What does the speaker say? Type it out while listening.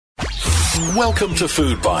Welcome to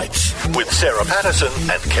Food Bites with Sarah Patterson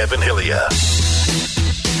and Kevin Hillier.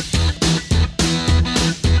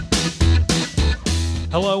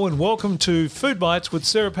 Hello and welcome to Food Bites with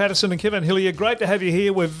Sarah Patterson and Kevin Hillier. Great to have you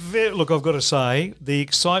here. Look, I've got to say, the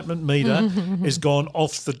excitement meter has gone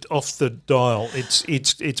off the dial.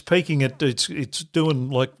 It's peaking at it's doing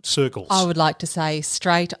like circles. I would like to say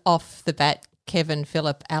straight off the bat, Kevin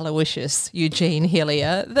Philip Aloysius Eugene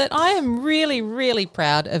Hillier, that I am really, really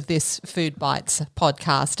proud of this Food Bites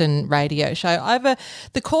podcast and radio show. Over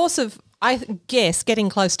the course of, I guess, getting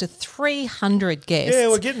close to 300 guests. Yeah,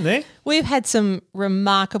 we're getting there. We've had some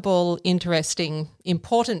remarkable, interesting,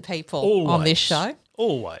 important people on this show.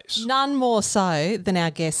 Always. None more so than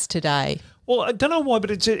our guests today. Well, I don't know why, but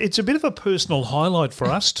it's a bit of a personal highlight for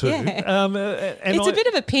us too. Yeah. It's a bit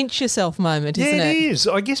of a pinch yourself moment, isn't it? Yeah, it is.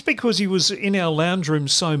 I guess because he was in our lounge room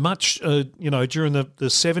so much, during the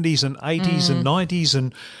 70s and 80s and 90s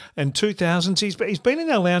and 2000s. He's been in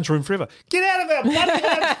our lounge room forever. Get out of our bloody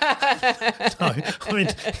lounge! No, I mean,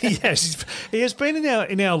 he has been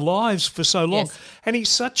in our lives for so long, and he's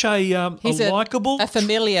such a likeable, a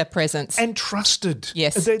familiar presence, and trusted.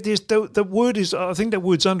 Yes, the word is. I think that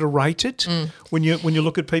word's underrated when you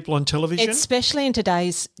look at people on television, especially in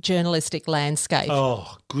today's journalistic landscape.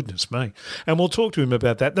 Oh, goodness me. And we'll talk to him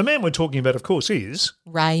about that. The man we're talking about, of course, is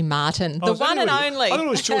Ray Martin, the one and only. I thought it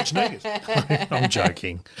was George Negus. I'm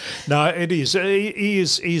joking. No, it is.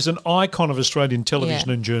 He's an icon of Australian television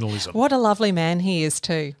and journalism. What a lovely man he is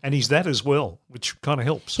too. And he's that as well, which kind of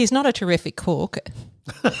helps. He's not a terrific cook.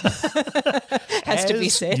 Has to be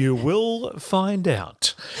said. You will find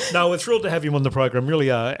out. No, we're thrilled to have him on the program, really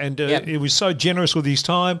are. And he was so generous with his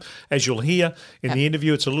time, as you'll hear in the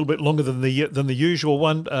interview. It's a little bit longer than the usual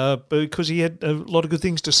one because he had a lot of good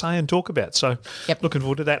things to say and talk about. So looking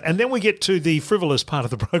forward to that. And then we get to the frivolous part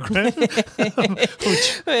of the program.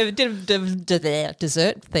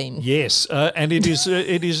 Dessert theme. Yes, and it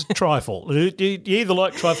is trifle. You either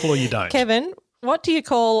like trifle or you don't. Kevin, what do you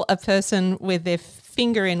call a person with their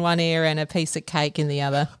finger in one ear and a piece of cake in the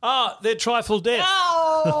other? They're trifle deaf.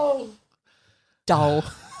 Oh! Dull.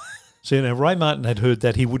 See, now Ray Martin had heard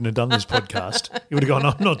that he wouldn't have done this podcast. He would have gone,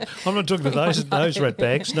 I'm not talking to those rat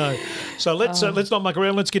bags. No. So let's not muck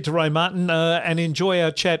around. Let's get to Ray Martin and enjoy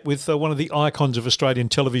our chat with one of the icons of Australian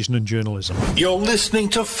television and journalism. You're listening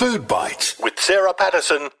to Food Bites with Sarah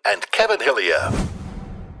Patterson and Kevin Hillier.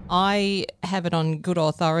 I have it on good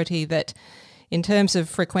authority that in terms of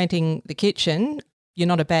frequenting the kitchen, you're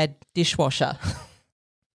not a bad dishwasher.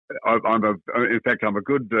 In fact, I'm a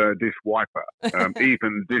good dish wiper.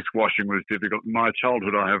 Even dishwashing was difficult. In my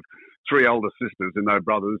childhood, I have three older sisters and no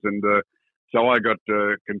brothers, and so I got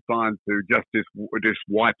confined to just dish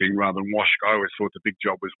wiping rather than washing. I always thought the big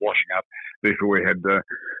job was washing up before we had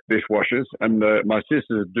dishwashers, and my sisters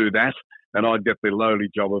would do that, and I'd get the lowly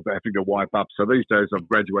job of having to wipe up. So these days, I've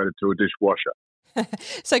graduated to a dishwasher.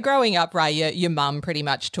 So growing up, Ray, your mum pretty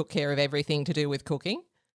much took care of everything to do with cooking?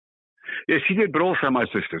 Yes, she did, but also my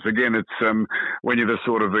sisters. Again, it's when you're the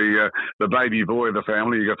sort of the baby boy of the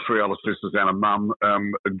family, you got three older sisters and a mum.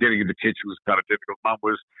 Getting into the kitchen was kind of difficult. Mum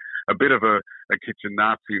was a bit of a kitchen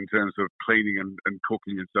Nazi in terms of cleaning and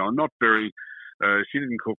cooking and so on. Not very. She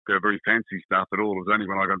didn't cook very fancy stuff at all. It was only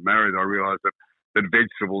when I got married I realised that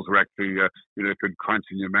vegetables were actually, could crunch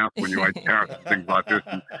in your mouth when you ate carrots and things like this,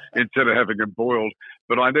 and instead of having them boiled.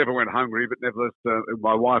 But I never went hungry. But nevertheless,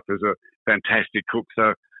 my wife is a fantastic cook.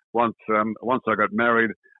 So once I got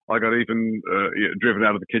married, I got even driven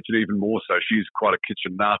out of the kitchen even more so. She's quite a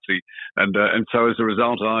kitchen Nazi, and so as a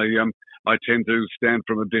result, I tend to stand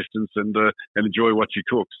from a distance and enjoy what she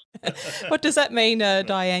cooks. What does that mean?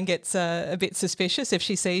 Diane gets a bit suspicious if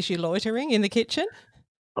she sees you loitering in the kitchen?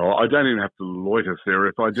 Oh, I don't even have to loiter, Sarah.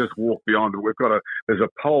 If I just walk beyond it, there's a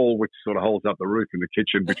pole which sort of holds up the roof in the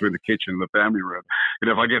kitchen between the kitchen and the family room. And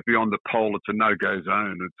if I get beyond the pole, it's a no-go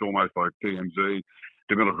zone. It's almost like DMZ,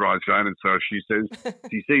 demilitarised zone. And so she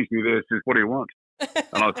sees me there, says, "What do you want?"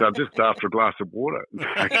 And I say, "I'm just after a glass of water." So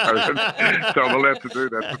I'm allowed to do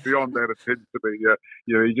that. But beyond that, it tends to be,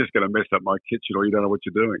 you're just going to mess up my kitchen or you don't know what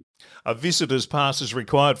you're doing. A visitor's pass is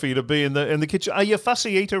required for you to be in the kitchen. Are you a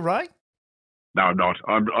fussy eater, Ray? No, I'm not.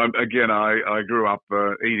 I grew up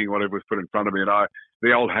eating whatever was put in front of me, and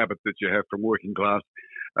the old habit that you have from working class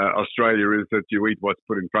Australia is that you eat what's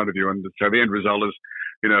put in front of you, and so the end result is,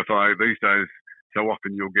 these days, so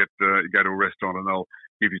often you'll get you go to a restaurant and they'll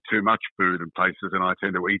give you too much food in places, and I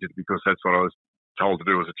tend to eat it because that's what I was told to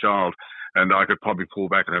do as a child, and I could probably pull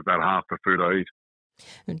back and have about half the food I eat.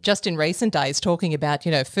 Just in recent days, talking about,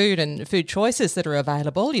 food and food choices that are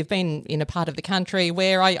available, you've been in a part of the country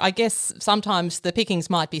where I guess sometimes the pickings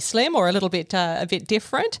might be slim or a bit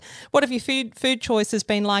different. What have your food choices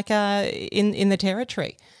been like in the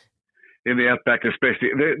Territory? In the outback,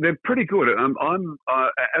 especially, they're pretty good.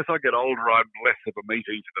 As I get older, I'm less of a meat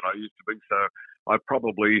eater than I used to be. So I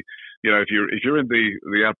probably, if you're in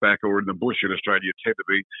the outback or in the bush in Australia, you tend to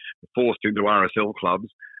be forced into RSL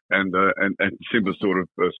clubs and similar sort of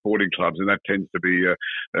sporting clubs, and that tends to be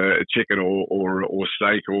chicken or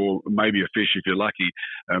steak or maybe a fish if you're lucky.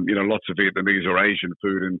 Lots of Vietnamese or Asian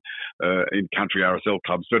food in country RSL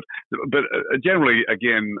clubs, but generally,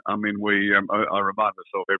 again, I mean, I remind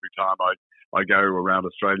myself every time I go around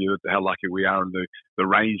Australia how lucky we are in the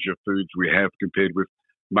range of foods we have compared with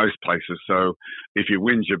most places. So if you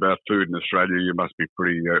whinge about food in Australia, you must be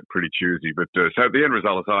pretty choosy. But so the end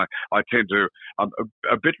result is I'm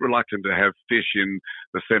a bit reluctant to have fish in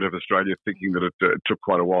the centre of Australia, thinking that it took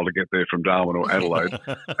quite a while to get there from Darwin or Adelaide,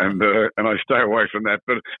 and I stay away from that.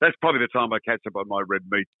 But that's probably the time I catch up on my red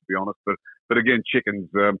meat, to be honest. But again, chicken's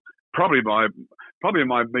probably my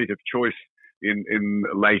meat of choice in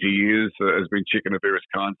later years has been chicken of various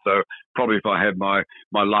kinds. So probably if I had my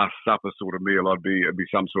last supper sort of meal, it'd be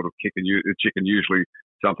some sort of chicken, usually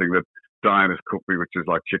something that Diana's cooked me, which is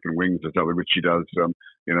like chicken wings or something, which she does,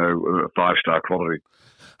 5-star quality.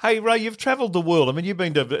 Hey, Ray, you've travelled the world. I mean, you've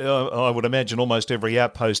been to, I would imagine, almost every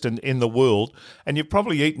outpost in the world, and you've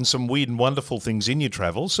probably eaten some weird and wonderful things in your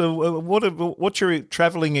travel. So what's your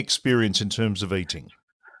travelling experience in terms of eating?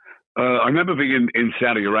 I remember being in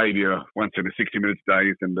Saudi Arabia once in a 60 Minutes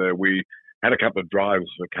days, and we had a couple of drives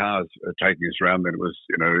for cars taking us around. Then it was,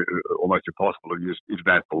 almost impossible to use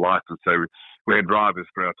international license, so we had drivers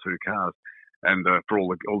for our two cars and for all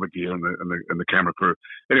the gear and the camera crew.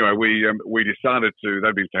 Anyway, we decided to.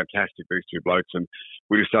 They'd been fantastic, these two blokes, and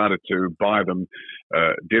we decided to buy them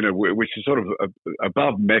dinner, which is sort of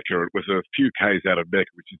above Mecca. It was a few k's out of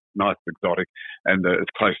Mecca, which is nice and exotic, and as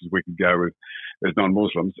close as we could go as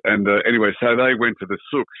non-Muslims. And anyway, so they went to the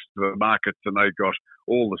souks, to the markets, and they got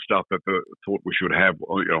all the stuff that they thought we should have,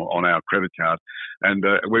 on our credit card. And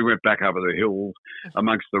we went back over the hills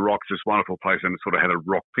amongst the rocks, this wonderful place, and sort of had a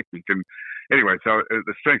rock picnic. And anyway, so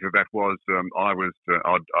the strength of that was I'd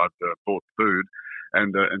bought food,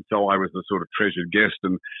 and so I was the sort of treasured guest.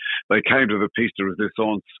 And they came to the Piece de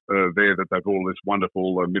Resistance there, that they've all this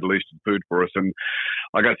wonderful Middle Eastern food for us. And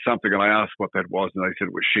I got something, and I asked what that was, and they said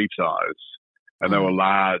it was sheep's eyes. And they were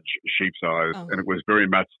large sheep's eyes, and it was very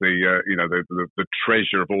much the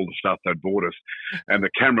treasure of all the stuff they'd bought us. And the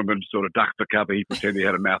cameraman sort of ducked the cover; he pretended he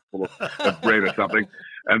had a mouthful of bread or something.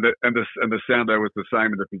 And the sounder was the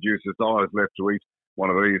same. And the producer said, I was left to eat one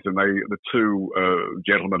of these, and the two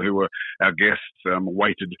gentlemen who were our guests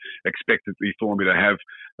waited expectantly for me to have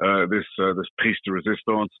this piece de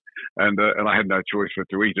resistance, and I had no choice but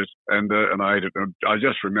to eat it, and I ate it. And I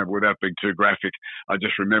just remember, without being too graphic, I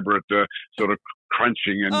just remember it sort of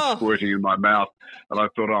crunching and squirting in my mouth, and I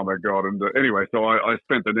thought, oh my God! And anyway, so I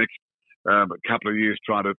spent the next couple of years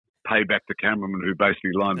trying to pay back the cameraman who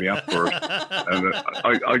basically lined me up for it. And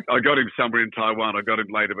I got him somewhere in Taiwan. I got him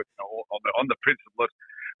later, but on the principle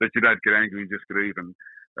that you don't get angry, you just get even.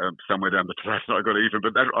 Somewhere down the track, I got even.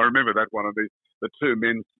 But I remember that one of the two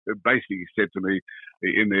men basically said to me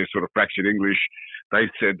in their sort of fractured English, they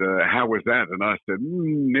said, how was that? And I said,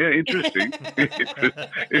 yeah, interesting.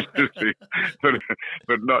 Interesting.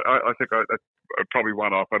 But no, I think that's probably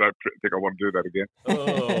one off. I don't think I want to do that again.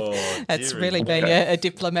 Oh, that's really been a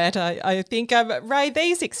diplomat. I think, Ray,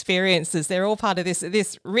 these experiences, they're all part of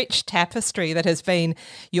this rich tapestry that has been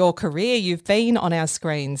your career. You've been on our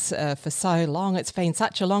screens for so long. It's been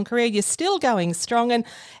such a long career. You're still going strong, and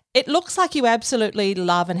it looks like you absolutely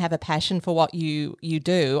love and have a passion for what you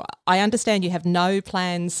do. I understand you have no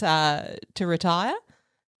plans to retire?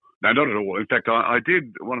 No, not at all. In fact, I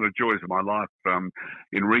did, one of the joys of my life,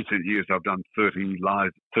 in recent years, I've done 30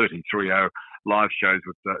 live shows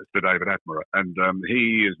with Sir David Attenborough, and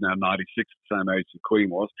he is now 96, the same age the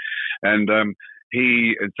Queen was, and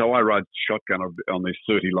so I ride shotgun on these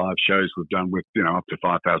 30 live shows we've done with, up to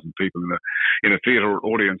 5,000 people in a theatre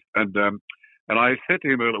audience, and I said to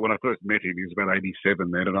him earlier, when I first met him, he was about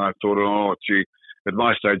 87 then, and I thought, oh, gee, at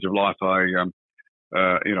my stage of life, last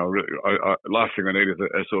thing I need is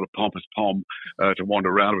a sort of pompous pom to wander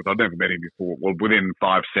around with. I'd never met him before. Well, within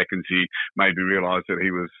 5 seconds, he made me realise that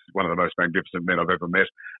he was one of the most magnificent men I've ever met,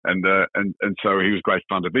 and so he was great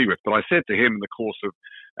fun to be with. But I said to him in the course of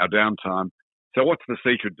our downtime, So what's the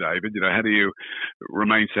secret, David? How do you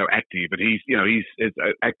remain so active? And he's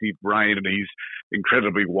an active brain, and he's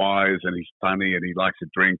incredibly wise, and he's funny, and he likes to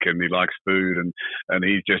drink, and he likes food, and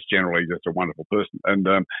he's just generally just a wonderful person.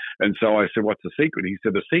 And so I said, what's the secret? He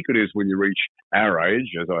said, the secret is when you reach our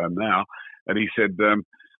age, as I am now, and he said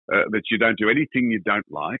that you don't do anything you don't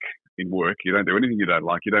like in work. You don't do anything you don't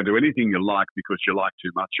like. You don't do anything you like because you like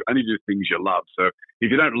too much. You only do things you love. So if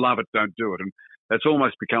you don't love it, don't do it. And that's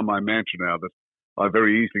almost become my mantra now, that I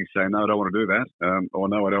very easily say, no, I don't want to do that, or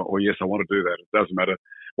no, I don't, or yes, I want to do that. It doesn't matter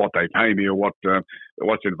what they pay me or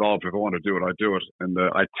what's involved. If I want to do it, I do it. And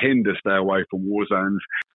I tend to stay away from war zones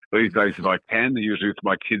these days if I can. Usually it's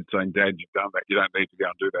my kids saying, Dad, you've done that. You don't need to go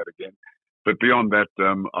and do that again. But beyond that,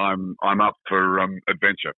 I'm up for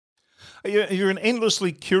adventure. You're an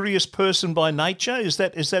endlessly curious person by nature. Is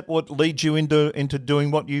that what leads you into doing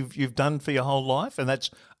what you've done for your whole life? And that's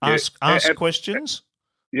ask questions?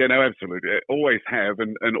 Yeah, no, absolutely. I always have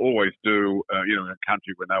and always do, in a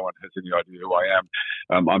country where no one has any idea who I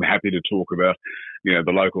am. I'm happy to talk about,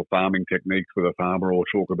 the local farming techniques with a farmer, or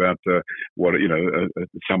talk about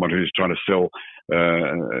someone who's trying to sell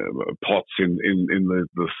pots in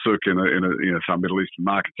the souk in some Middle Eastern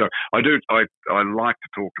market. So I like to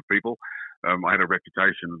talk to people. I had a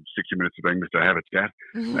reputation of 60 Minutes of English to have a chat,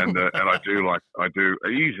 and I do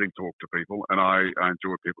easily talk to people, and I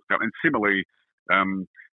enjoy people's company. And similarly,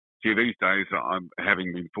 these days, I'm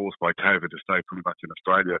having been forced by COVID to stay pretty much in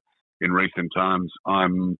Australia in recent times.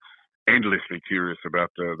 I'm endlessly curious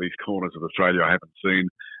about these corners of Australia I haven't seen,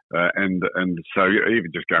 and so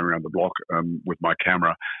even just going around the block with my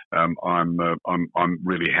camera, I'm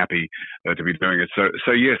really happy to be doing it.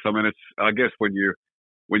 So yes, I mean, it's, I guess when you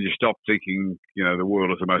stop thinking, the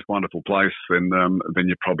world is the most wonderful place, then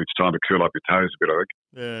it's time to curl up your toes a bit, I think.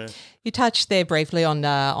 Yeah. You touched there briefly on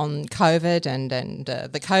COVID and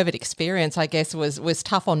the COVID experience, I guess, was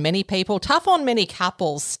tough on many people, tough on many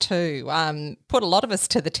couples too. Put a lot of us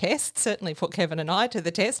to the test, certainly put Kevin and I to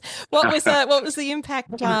the test. What was the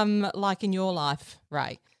impact like in your life,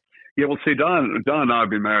 Ray? Yeah, well, see, Diane and I have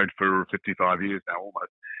been married for 55 years now,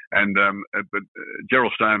 almost. And but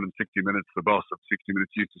Gerald Stone in 60 Minutes, the boss of 60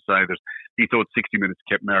 Minutes, used to say that he thought 60 Minutes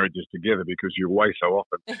kept marriages together because you're away so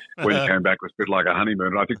often. When you came back, it was a bit like a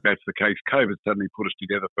honeymoon. And I think that's the case. COVID suddenly put us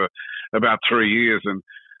together for about 3 years, and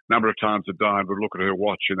a number of times that Diane would look at her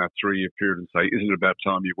watch in that 3-year period and say, "Isn't it about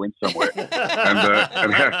time you went somewhere?" and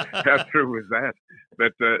how true was that?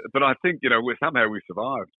 But I think somehow we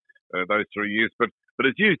survived those 3 years. But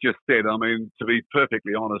as you just said, I mean, to be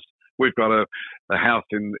perfectly honest, we've got a house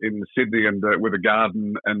in Sydney and with a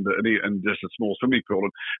garden and just a small swimming pool,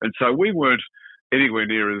 and so we weren't anywhere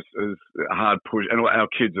near as hard pushed. And our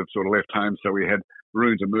kids have sort of left home, so we had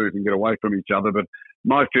room to move and get away from each other. But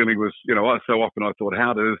my feeling was, so often I thought,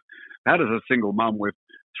 how does a single mum with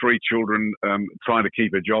 3 children trying to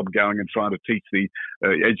keep a job going and trying to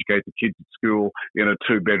educate the kids at school in a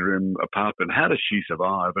 2-bedroom apartment, how does she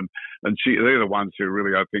survive? And they're the ones who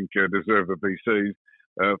really, I think, deserve the VCs.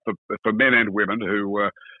 For men and women who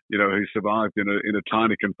survived in a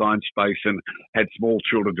tiny confined space and had small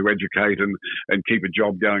children to educate and keep a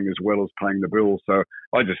job going as well as paying the bills. So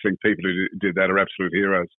I just think people who did that are absolute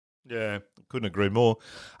heroes. Yeah, couldn't agree more.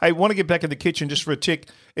 Hey, want to get back in the kitchen just for a tick.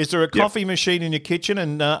 Is there a coffee machine in your kitchen,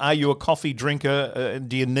 and are you a coffee drinker?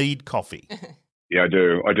 Do you need coffee? Yeah, I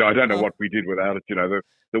do. I don't know what we did without it.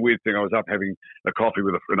 The weird thing, I was up having a coffee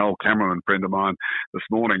with an old cameraman friend of mine this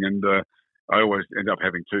morning, and I always end up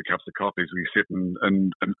having 2 cups of coffee as we sit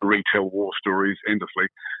and retell war stories endlessly.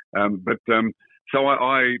 So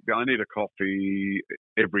I need a coffee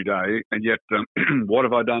every day, and yet what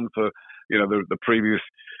have I done for the previous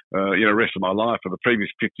rest of my life? For the previous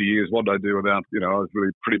 50 years, what did I do without? I was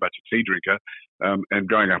really pretty much a tea drinker, and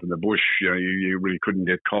growing up in the bush, you really couldn't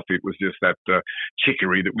get coffee. It was just that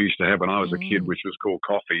chicory that we used to have when I was a kid, which was called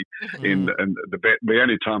coffee. And the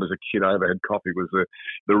only time as a kid I ever had coffee was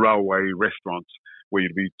the railway restaurants, where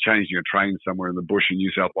you'd be changing a train somewhere in the bush in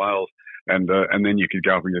New South Wales, and then you could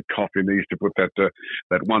go up and get coffee, and they used to put that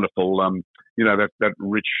wonderful that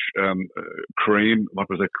rich cream. What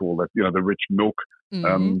was it called? The rich milk.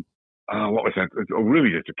 What was that? It's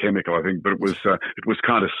really just a chemical, I think, but it was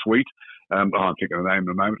kind of sweet. I'm thinking of the name in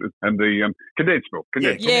a moment. And the condensed milk.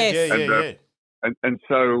 Yes. And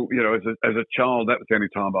so, as a child, that was the only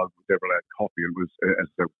time I was ever allowed coffee. It was as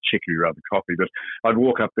a chicory rather coffee. But I'd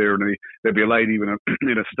walk up there, and there'd be a lady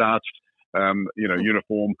in a starched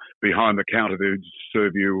uniform behind the counter to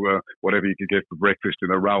serve you whatever you could get for breakfast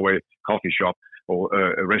in a railway coffee shop. or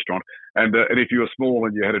a restaurant. And if you were small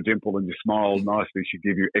and you had a dimple and you smiled nicely, she'd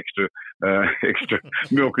give you extra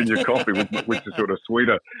milk in your coffee, which is sort of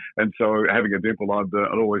sweeter. And so having a dimple, I'd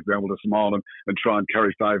always be able to smile and try and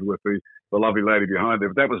curry favour with the lovely lady behind there.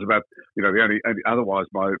 But that was about, the only otherwise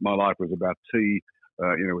my life was about tea,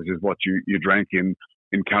 which is what you drank in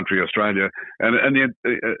country Australia. And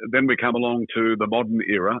then we come along to the modern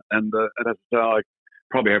era, and as I say, I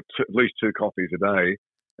probably have at least 2 coffees a day.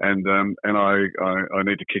 And I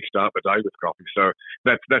need to kickstart the day with coffee. So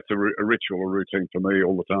that's a ritual, a routine for me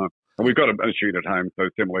all the time. And we've got a machine at home, so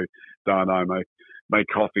similarly, Di and I make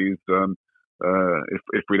coffees.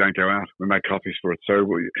 If we don't go out, we make coffees for it. So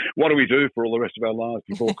what do we do for all the rest of our lives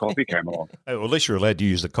before coffee came along? Hey, well, at least you're allowed to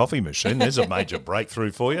use the coffee machine. There's a major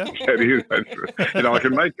breakthrough for you. It is.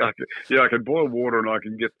 I can boil water and I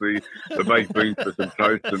can get the baked beans for some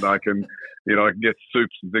toast, and I can get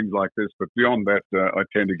soups and things like this. But beyond that, I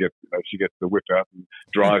tend to get, she gets the whip out and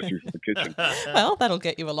drives through the kitchen. Well, that'll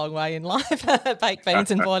get you a long way in life, baked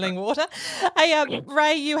beans and boiling water. Hey,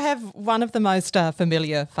 Ray, you have one of the most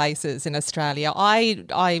familiar faces in Australia.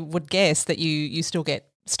 I would guess that you still get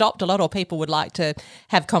stopped a lot, or people would like to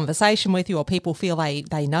have conversation with you, or people feel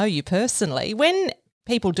they know you personally. When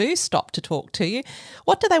people do stop to talk to you,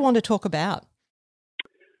 what do they want to talk about?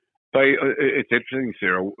 It's interesting,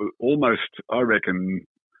 Sarah. Almost, I reckon,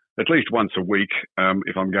 at least once a week,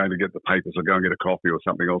 if I'm going to get the papers or go and get a coffee or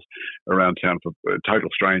something else around town, for total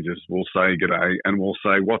strangers will say g'day and will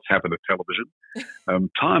say, what's happened to television?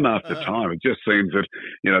 Time after time, it just seems that,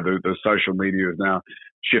 the social media is now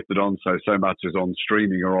shifted on, so much is on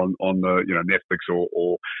streaming or on Netflix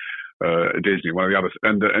or Disney, one of the others,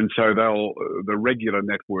 and so the regular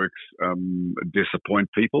networks disappoint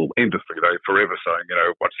people endlessly. They forever saying,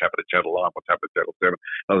 what's happened to Channel 9, what's happened to Channel 7,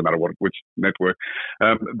 doesn't matter which network.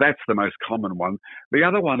 That's the most common one. The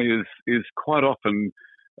other one is quite often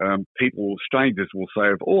strangers will say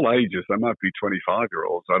of all ages. They might be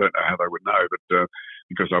 25-year-olds. I don't know how they would know, but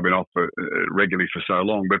because I've been off regularly for so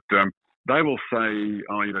long, but. They will say,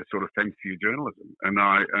 sort of thanks to your journalism. And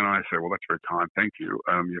I say, well, that's very kind. Thank you.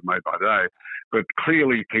 You've made my day. But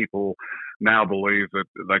clearly people now believe that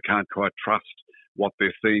they can't quite trust what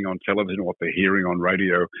they're seeing on television, what they're hearing on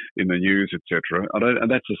radio, in the news, etc.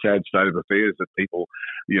 And that's a sad state of affairs, that people,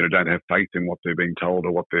 don't have faith in what they're being told,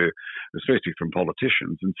 or what they're, especially from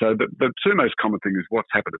politicians. And so the 2 most common things is what's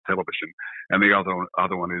happened to television, and the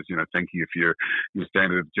other one is, thank you for your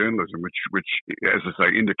standard of journalism, which as I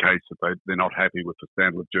say, indicates that they're not happy with the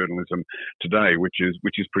standard of journalism today, which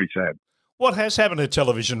is pretty sad. What has happened to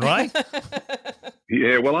television, Ray?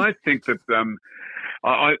 Yeah, well, I think that.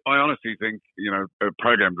 I honestly think,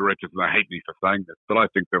 program directors, and they hate me for saying this, but I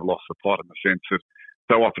think they've lost the plot, in the sense that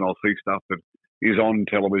so often I'll see stuff that is on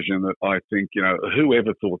television that I think,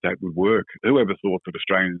 whoever thought that would work? Whoever thought that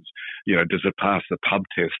Australians, does it pass the pub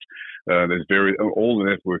test? All the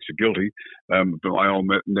networks are guilty. But my old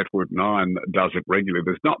network 9 does it regularly.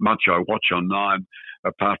 There's not much I watch on 9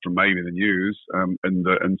 apart from maybe the news and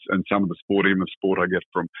some of the sport, even the sport I get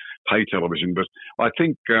from pay television. But I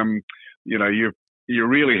think, you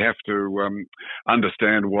really have to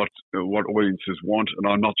understand what audiences want, and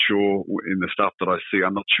I'm not sure in the stuff that I see.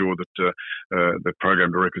 I'm not sure that the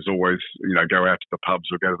program directors always, go out to the pubs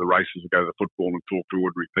or go to the races or go to the football and talk to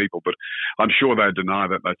ordinary people. But I'm sure they deny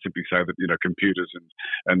that. They simply say that computers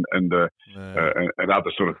and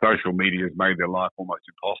other sort of social media has made their life almost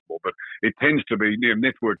impossible. But it tends to be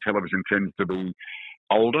network television tends to be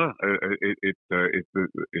older.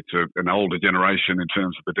 It's an older generation in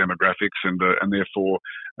terms of the demographics, and therefore,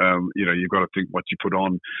 you've got to think what you put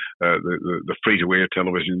on the free-to-air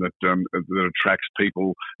television that attracts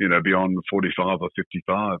people, beyond 45 or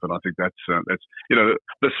 55. And I think that's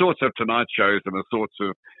the sorts of Tonight shows and the sorts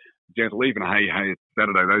of gentle, even Hey It's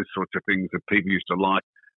Saturday, those sorts of things that people used to like,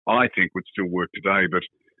 I think would still work today, but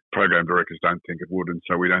program directors don't think it would, and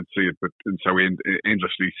so we don't see it. And so we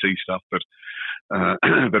endlessly see stuff that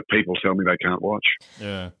that people tell me they can't watch.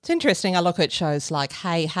 Yeah, it's interesting. I look at shows like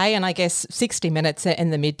Hey, and I guess 60 Minutes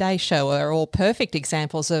and the Midday Show are all perfect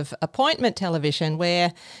examples of appointment television,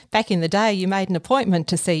 where back in the day you made an appointment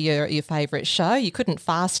to see your favourite show. You couldn't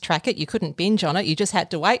fast track it, you couldn't binge on it, you just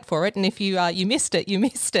had to wait for it. And if you missed it, you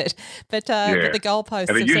missed it. But the goalposts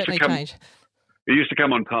have certainly changed. It used to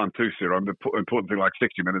come on time too, Sarah. The important thing, like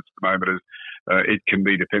 60 Minutes at the moment, is it can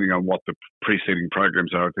be, depending on what the preceding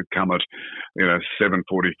programs are, it could come at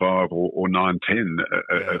 7:45 or 9:10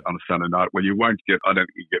 on a Sunday night, where you won't get, I don't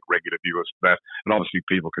think you get regular viewers for that. And obviously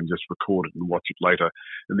people can just record it and watch it later.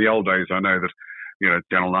 In the old days, I know that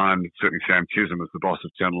Channel 9, certainly Sam Chisholm as the boss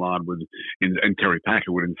of Channel 9 and Terry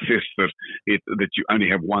Packer would insist that you only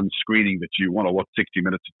have one screening that you want to watch 60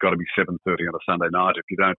 minutes. It's got to be 7:30 on a Sunday night. If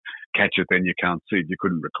you don't catch it, then you can't see it. You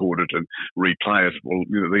couldn't record it and replay it. Well,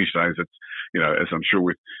 these days it's, as I'm sure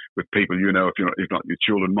with people, if not your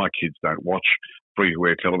children, my kids don't watch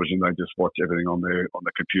free-to-air television. They just watch everything on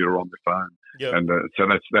the computer, on their phone. Yep. And so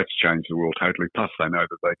that's changed the world totally. Plus, they know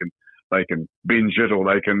that they can binge it or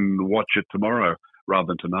they can watch it tomorrow rather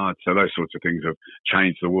than tonight. So those sorts of things have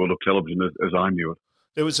changed the world of television as I knew it.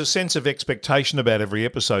 There was a sense of expectation about every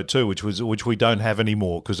episode too, which we don't have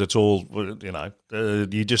anymore, because it's all,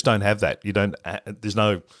 you just don't have that. You don't. There's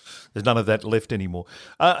none of that left anymore.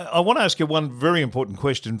 I want to ask you one very important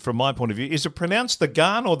question from my point of view. Is it pronounced the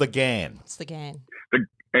Ghan or the Gan? It's the Gan.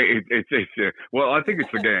 Well, I think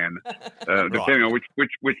it's the Gan, depending on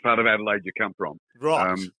which part of Adelaide you come from.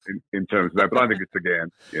 Right. In terms of that, but I think it's the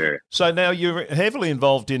Gan. Yeah. So now you're heavily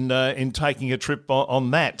involved in taking a trip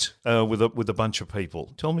on that with a bunch of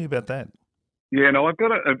people. Tell me about that. Yeah. No, I've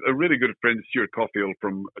got a really good friend, Stuart Caulfield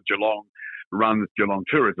from Geelong, runs Geelong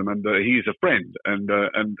Tourism, and he's a friend. And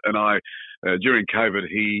I, during COVID,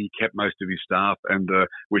 he kept most of his staff, and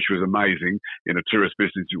which was amazing in a tourist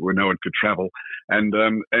business where no one could travel. And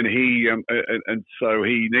so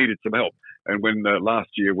he needed some help. And when last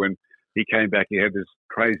year, when he came back, he had this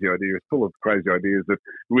crazy idea. It's full of crazy ideas that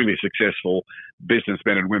really successful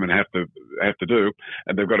businessmen and women have to do,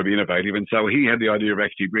 and they've got to be innovative. And so he had the idea of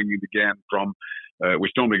actually bringing the Gan from,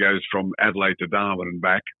 which normally goes from Adelaide to Darwin and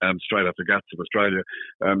back, straight up the guts of Australia.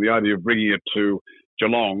 The idea of bringing it to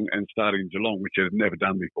Geelong and starting in Geelong, which it had never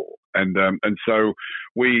done before. And so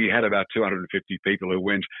we had about 250 people who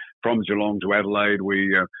went from Geelong to Adelaide.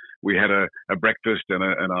 We had a breakfast and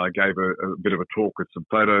I gave a bit of a talk with some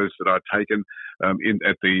photos that I'd taken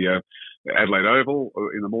at the Adelaide Oval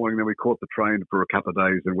in the morning. Then we caught the train for a couple of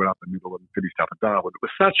days and went up the middle and finished up at Darwin. It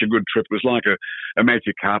was such a good trip. It was like a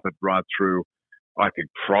magic carpet ride through. I think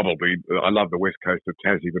probably, I love the west coast of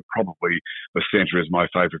Tassie, but probably the centre is my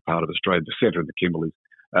favourite part of Australia, the centre and the Kimberleys,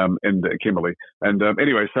 Kimberley. And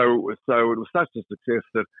anyway, so it was such a success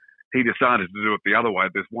that he decided to do it the other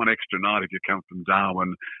way. There's one extra night if you come from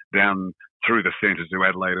Darwin down through the centre to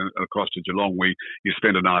Adelaide and across to Geelong, where you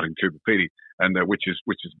spend a night in Tupapiti, and which is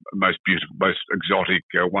most beautiful, most exotic,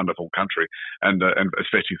 wonderful country, and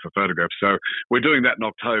especially for photographs. So we're doing that in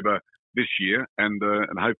October this year, and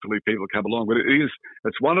hopefully people come along. But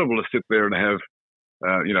it's wonderful to sit there and have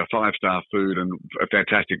 5-star food and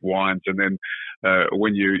fantastic wines, and then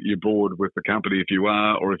when you're bored with the company, if you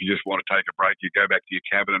are, or if you just want to take a break, you go back to your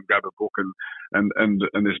cabin and grab a book, and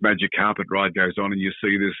this magic carpet ride goes on, and you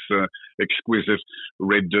see this exquisite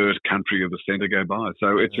red dirt country of the centre go by.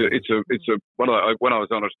 So when I was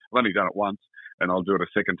on it, I've only done it once, and I'll do it a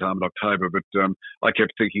second time in October. But I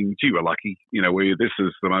kept thinking, gee, we're lucky. This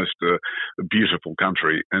is the most beautiful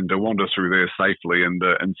country, and to wander through there safely and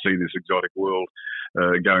see this exotic world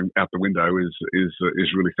going out the window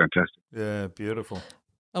is really fantastic. Yeah, beautiful.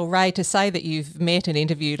 Well, Ray, to say that you've met and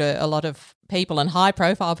interviewed a lot of people and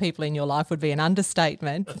high-profile people in your life would be an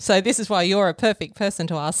understatement. So this is why you're a perfect person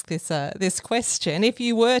to ask this question. If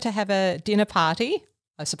you were to have a dinner party,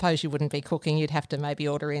 I suppose you wouldn't be cooking. You'd have to maybe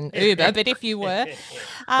order in Uber. But if you were...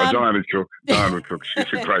 Diane would cook. She's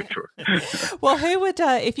a great cook. Well, who would,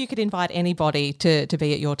 if you could invite anybody to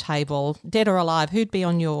be at your table, dead or alive, who'd be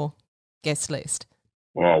on your guest list?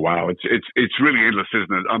 Oh, wow. It's really endless,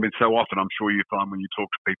 isn't it? I mean, so often I'm sure you find when you talk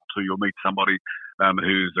to people too, you'll meet somebody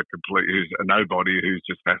who's a nobody, who's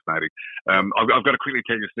just fascinating. I've got to quickly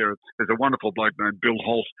tell you, Sarah, there's a wonderful bloke named Bill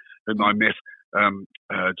Holt whom I met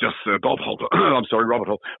Bob Holt. I'm sorry, Robert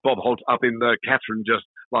Holt. Bob Holt up in Katherine just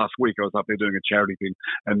last week. I was up there doing a charity thing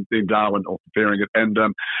and in Darwin or preparing it. And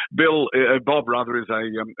Bob is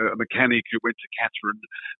a mechanic who went to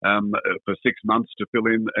Katherine for 6 months to fill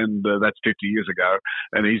in, and that's 50 years ago.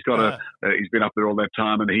 And he's got he's been up there all that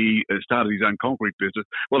time, and he started his own concrete business.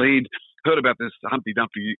 Well, he'd heard about this Humpty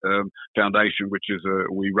Dumpty Foundation, which is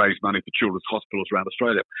we raise money for children's hospitals around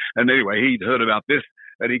Australia. And anyway, he'd heard about this,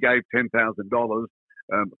 and he gave $10,000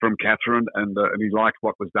 from Katherine, and he liked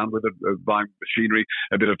what was done with it, buying machinery,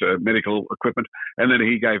 a bit of medical equipment, and then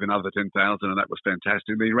he gave another $10,000, and that was fantastic.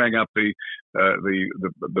 And he rang up the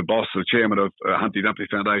boss, the chairman of Humpty Dumpty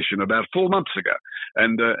Foundation, about 4 months ago,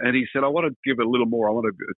 and he said, "I want to give a little more. I want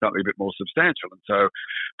to something a bit more substantial." And so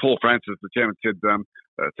Paul Francis, the chairman, said,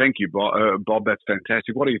 thank you, Bob. That's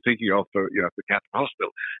fantastic. What are you thinking of for Catherine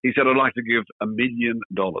Hospital? He said, I'd like to give $1 million.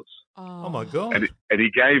 Oh my God! And he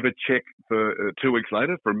gave a check for 2 weeks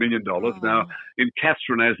later for $1 million. Now, in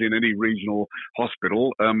Catherine, as in any regional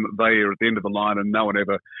hospital, they are at the end of the line, and no one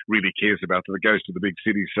ever really cares about them. It goes to the big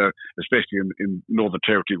cities, so especially in Northern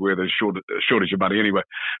Territory where there's shortage of money anyway.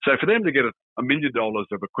 So for them to get $1 million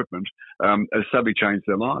of equipment has suddenly changed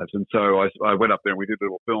their lives. And so I went up there and we did a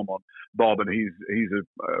little film on Bob, and he's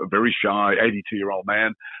a very shy 82-year-old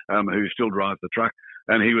man who still drives the truck.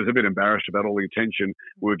 And he was a bit embarrassed about all the attention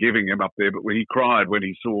we were giving him up there, but he cried when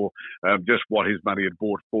he saw just what his money had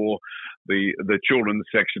bought for the children's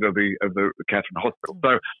section of the Catherine Hospital.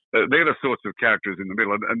 So they're the sorts of characters in the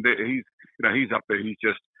middle, and he's up there.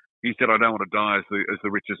 He said, I don't want to die as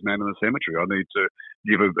the richest man in the cemetery. I need to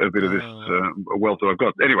give a bit of this wealth that I've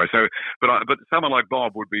got. Anyway, but someone like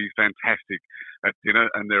Bob would be fantastic at dinner,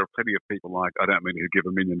 and there are plenty of people like, I don't mean who give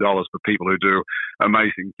 $1 million, but people who do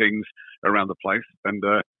amazing things around the place, and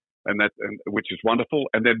which is wonderful.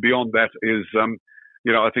 And then beyond that is,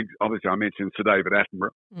 I think obviously I mentioned Sir David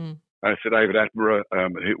Attenborough. Mm. Sir David Attenborough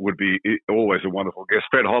would be always a wonderful guest.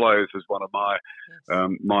 Fred Hollows is one of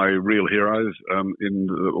my real heroes in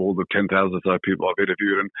all the 10,000 or so people I've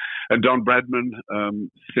interviewed, and Don Bradman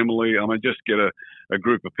similarly. I mean, just get a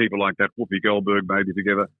group of people like that. Whoopi Goldberg maybe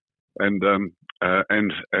together, and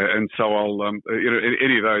so I'll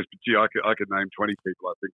any of those. But gee, I could name 20 people.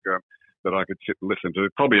 I think. That I could sit and listen to.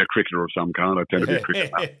 Probably a cricketer of some kind. I tend to be a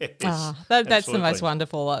cricketer. That's the most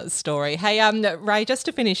wonderful story. Hey, Ray, just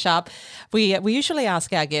to finish up, we usually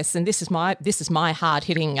ask our guests, and this is my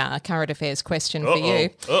hard-hitting current affairs question for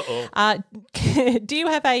you. Do you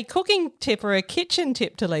have a cooking tip or a kitchen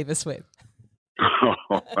tip to leave us with?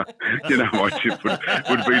 My tip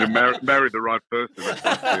would be to marry the right person.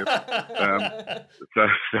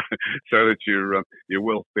 So that you're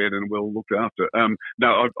well fed and well looked after.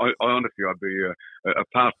 No, I honestly, I'd be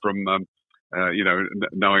apart from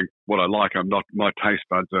knowing what I like. My taste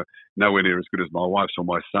buds are nowhere near as good as my wife's or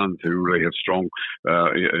my son's, who really have strong,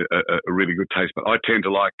 a really good taste. But I tend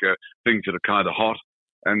to like things that are kind of hot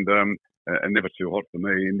and never too hot for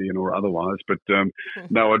me, Indian or otherwise. But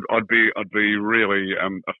no, I'd be really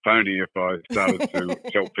a phony if I started to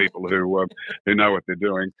tell people who know what they're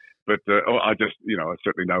doing. But I just, I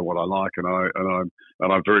certainly know what I like, and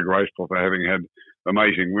I'm very grateful for having had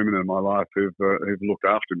amazing women in my life who've looked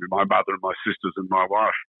after me, my mother and my sisters and my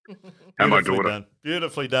wife. And my daughter.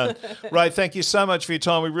 Beautifully done. Ray, thank you so much for your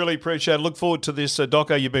time. We really appreciate it. Look forward to this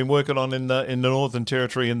doco you've been working on in the Northern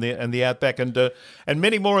Territory and the Outback, and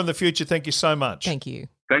many more in the future. Thank you so much. Thank you.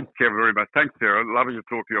 Thanks, Kevin, very much. Thanks, Sarah. Lovely to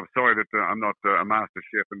talk to you. I'm sorry that I'm not a master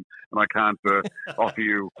chef and I can't offer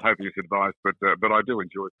you copious advice, but I do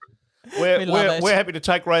enjoy it. We're happy to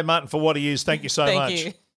take Ray Martin for what he is. Thank you so much. Thank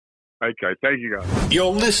you. Okay, thank you, guys. You're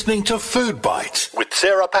listening to Food Bites with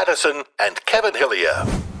Sarah Patterson and Kevin Hillier.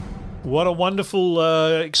 What a wonderful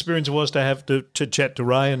experience it was to have to chat to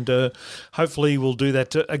Ray, and hopefully we'll do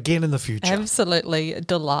that again in the future. Absolutely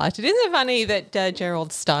delighted. Isn't it funny that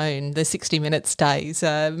Gerald Stone, the 60 Minutes days,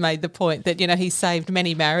 made the point that, he saved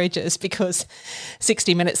many marriages because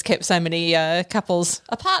 60 Minutes kept so many couples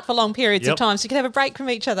apart for long periods of time so you could have a break from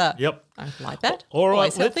each other. Yep. I like that. All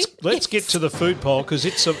right, let's get to the food poll, because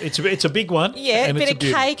it's a big one. Yeah, a bit of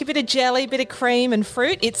cake, a bit of jelly, a bit of cream and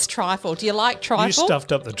fruit. It's trifle. Do you like trifle? You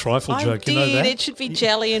stuffed up the trifle joke, you know that? It should be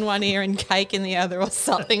jelly in one ear and cake in the other, or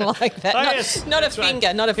something like that. Not a finger,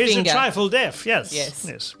 right. Not a Here's finger. Here's a trifle deaf,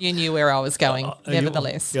 yes. You knew where I was going,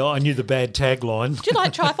 nevertheless. I knew the bad tagline. Do you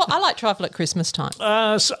like trifle? I like trifle at Christmas time.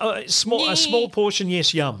 A small portion,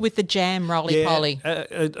 yes, yum. With the jam roly-poly.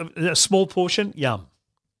 A small portion, yum.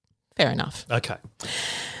 Fair enough. Okay.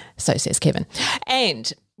 So says Kevin.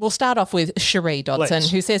 And we'll start off with Cherie Dodson,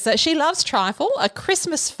 who says that she loves trifle, a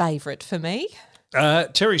Christmas favourite for me.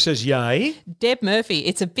 Terry says yay. Deb Murphy,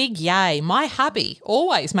 it's a big yay. My hubby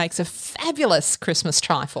always makes a fabulous Christmas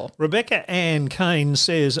trifle. Rebecca Ann Kane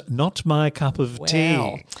says, not my cup of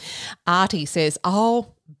tea. Artie says,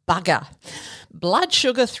 oh, bugger. Blood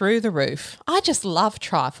sugar through the roof. I just love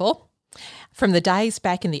trifle. From the days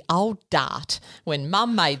back in the old Dart when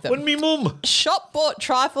Mum made them. When me mum. Shop-bought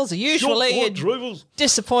trifles are usually a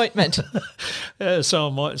disappointment.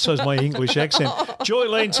 So is my English accent.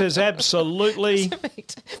 Joylene says absolutely.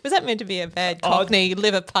 Was that meant to be a bad Cockney,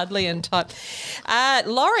 Liverpudlian type?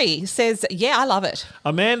 Laurie says, yeah, I love it.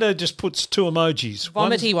 Amanda just puts two emojis.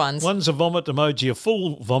 Vomity ones. One's a vomit emoji, a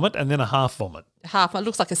full vomit, and then a half vomit. Half. It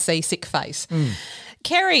looks like a seasick face.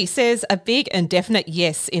 Kerry says a big and definite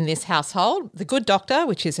yes in this household. The good doctor,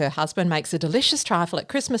 which is her husband, makes a delicious trifle at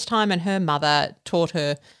Christmas time, and her mother taught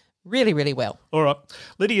her really, really well. All right.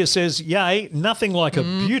 Lydia says, yay, nothing like a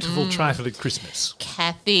beautiful trifle at Christmas.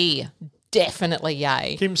 Kathy, definitely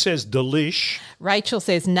yay. Kim says, delish. Rachel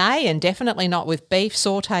says nay, and definitely not with beef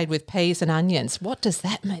sautéed with peas and onions. What does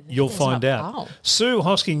that mean? You'll There's find no- out. Oh. Sue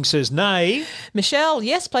Hosking says, nay. Michelle,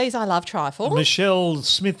 yes, please, I love trifle. Michelle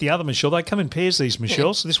Smith, the other Michelle, they come in pairs, these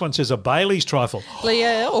Michelles. So this one says a Bailey's trifle.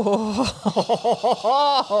 Leah,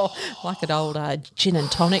 like an old gin and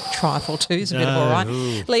tonic trifle too is a bit of all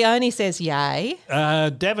right. Leonie says yay.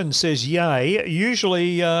 Davin says, yay,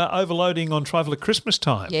 usually overloading on trifle at Christmas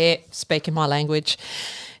time. Yeah, speaking my language.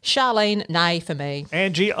 Charlene, nay for me.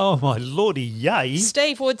 Angie, oh my lordy, yay.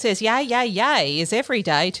 Steve Wood says yay, yay, yay is every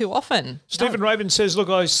day too often. Stephen Raven says, look,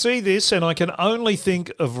 I see this and I can only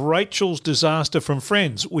think of Rachel's disaster from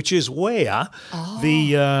Friends, which is where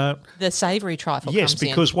The savoury trifle yes, comes in.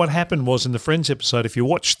 because what happened was in the Friends episode, if you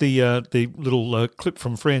watch the little clip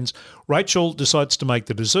from Friends, Rachel decides to make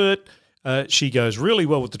the dessert. She goes really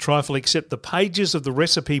well with the trifle, except the pages of the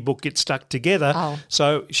recipe book get stuck together. Oh.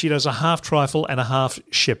 So she does a half trifle and a half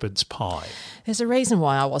shepherd's pie. There's a reason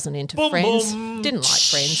why I wasn't into Boom, Friends. boom. Didn't like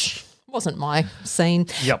Friends. Wasn't my scene.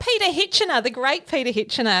 Yep. Peter Hitchener, the great Peter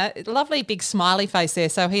Hitchener, lovely big smiley face there,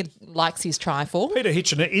 so he likes his trifle. Peter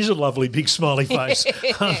Hitchener is a lovely big smiley face.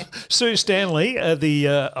 Sue Stanley, the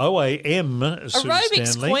OAM Sue Aerobics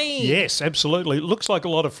Stanley. queen. Yes, absolutely. Looks like a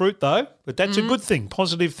lot of fruit though, but that's a good thing,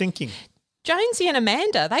 positive thinking. Jonesy and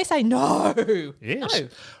Amanda, they say no. Yes. No.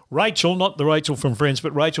 Rachel, not the Rachel from Friends,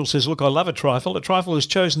 but Rachel says, look, I love a trifle. A trifle is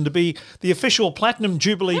chosen to be the official Platinum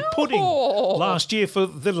Jubilee pudding last year for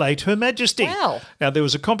the late Her Majesty. Wow. Now, there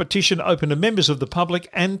was a competition open to members of the public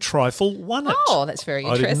and Trifle won it. Oh, that's very I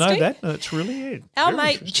interesting. didn't know that. That's really it. Our Very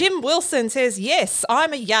mate interesting. Jim Wilson says, yes,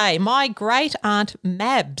 I'm a yay. My great aunt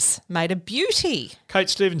Mabs made a beauty. Kate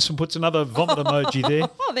Stevenson puts another vomit emoji there.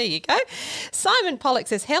 Oh, there you go. Simon Pollock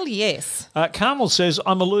says, hell yes. Carmel says,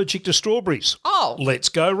 I'm allergic to strawberries. Oh. Let's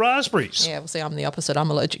go raspberries. Yeah, well, see, I'm the opposite. I'm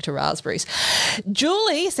allergic to raspberries.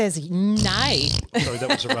 Julie says, nay. Sorry, that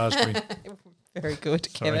was a raspberry. Very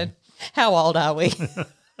good, Kevin. How old are we?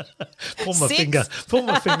 Pull my 6. finger. Pull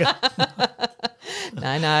my finger.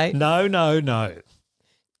 No. No.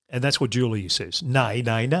 And that's what Julie says. Nay.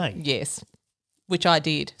 Yes, which I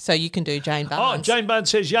did. So you can do Jane Oh, Barnes. Jane Barnes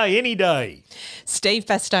says, yay, any day. Steve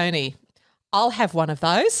Bastoni, I'll have one of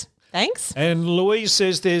those. Thanks. And Louise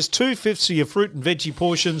says there's 2/5 of your fruit and veggie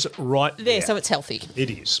portions right there. There, so it's healthy. It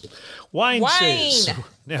is. Wayne says,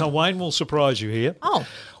 now Wayne will surprise you here. Oh.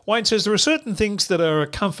 Wayne says there are certain things that are a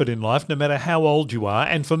comfort in life no matter how old you are,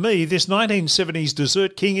 and for me this 1970s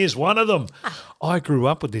dessert king is one of them. I grew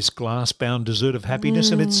up with this glass-bound dessert of happiness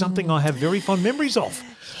and it's something I have very fond memories of.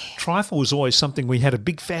 Trifle was always something we had at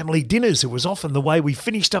big family dinners. It was often the way we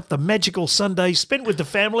finished up the magical Sundays spent with the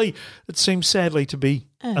family that seems sadly to be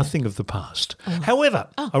a thing of the past. However,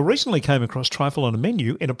 I recently came across trifle on a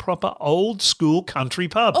menu in a proper old-school country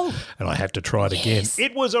pub, and I had to try it again.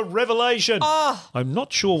 It was a revelation. I'm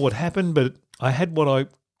not sure what happened, but I had what I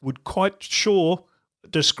would quite sure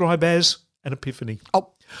describe as an epiphany.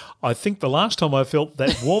 I think the last time I felt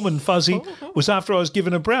that warm and fuzzy was after I was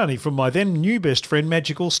given a brownie from my then new best friend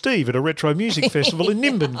Magical Steve at a retro music festival in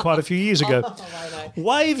Nimbin quite a few years ago.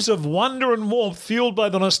 Waves of wonder and warmth fueled by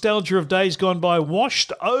the nostalgia of days gone by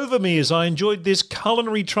washed over me as I enjoyed this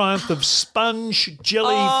culinary triumph of sponge,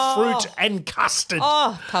 jelly, fruit and custard.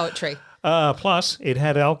 Oh, poetry. Plus, it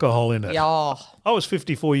had alcohol in it. Oh. I was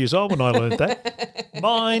 54 years old when I learned that.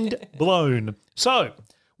 Mind blown. So,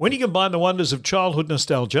 when you combine the wonders of childhood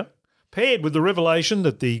nostalgia, paired with the revelation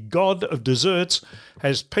that the god of desserts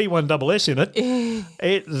has P1SS in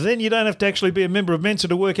it, then you don't have to actually be a member of Mensa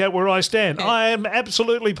to work out where I stand. I am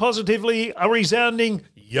absolutely, positively a resounding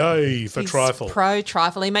yay for trifle.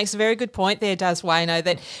 Pro-trifle. He makes a very good point there, does Wayno,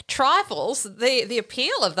 that trifles, the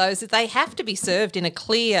appeal of those is they have to be served in a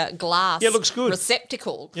clear glass Yeah, it looks good.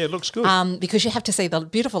 receptacle. Yeah, it looks good. Because you have to see the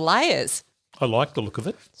beautiful layers. I like the look of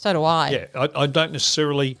it. So do I. Yeah, I don't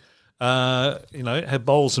necessarily, have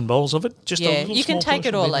bowls and bowls of it. Just a Yeah, little you can small take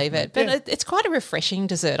it portion or of leave it. But Yeah. it's quite a refreshing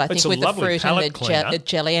dessert, I think, It's a with the lovely fruit and palate cleaner. the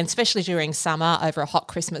jelly, and especially during summer over a hot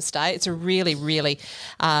Christmas day. It's a really, really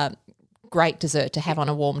great dessert to have on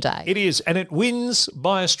a warm day. It is, and it wins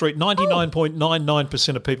by a street.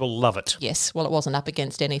 99.99% of people love it. Yes, well, it wasn't up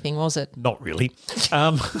against anything, was it? Not really.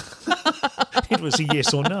 It was a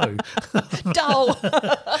yes or no. Dull.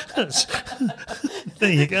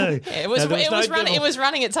 There you go. It was, Now, it was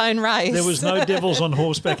running its own race. There was no devils on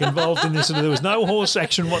horseback involved in this. There was no horse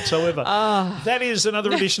action whatsoever. That is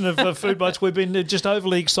another edition of Food Bites. We've been just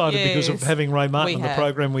overly excited because of having Ray Martin on the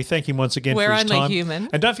program. We thank him once again for his time. We're only human.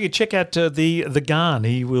 And don't forget, check out the Garn.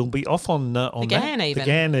 He will be off on the Gan that. even. The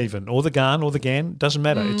Gan even. Or the Garn or the Gan. Doesn't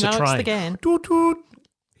matter. It's a train. It's the Gan. Toot, toot.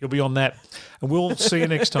 He'll be on that. And we'll see you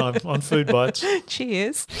next time on Food Bites.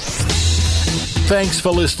 Cheers. Thanks for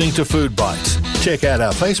listening to Food Bites. Check out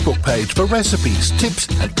our Facebook page for recipes, tips,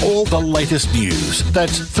 and all the latest news.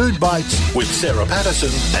 That's Food Bites with Sarah Patterson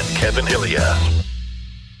and Kevin Hillier.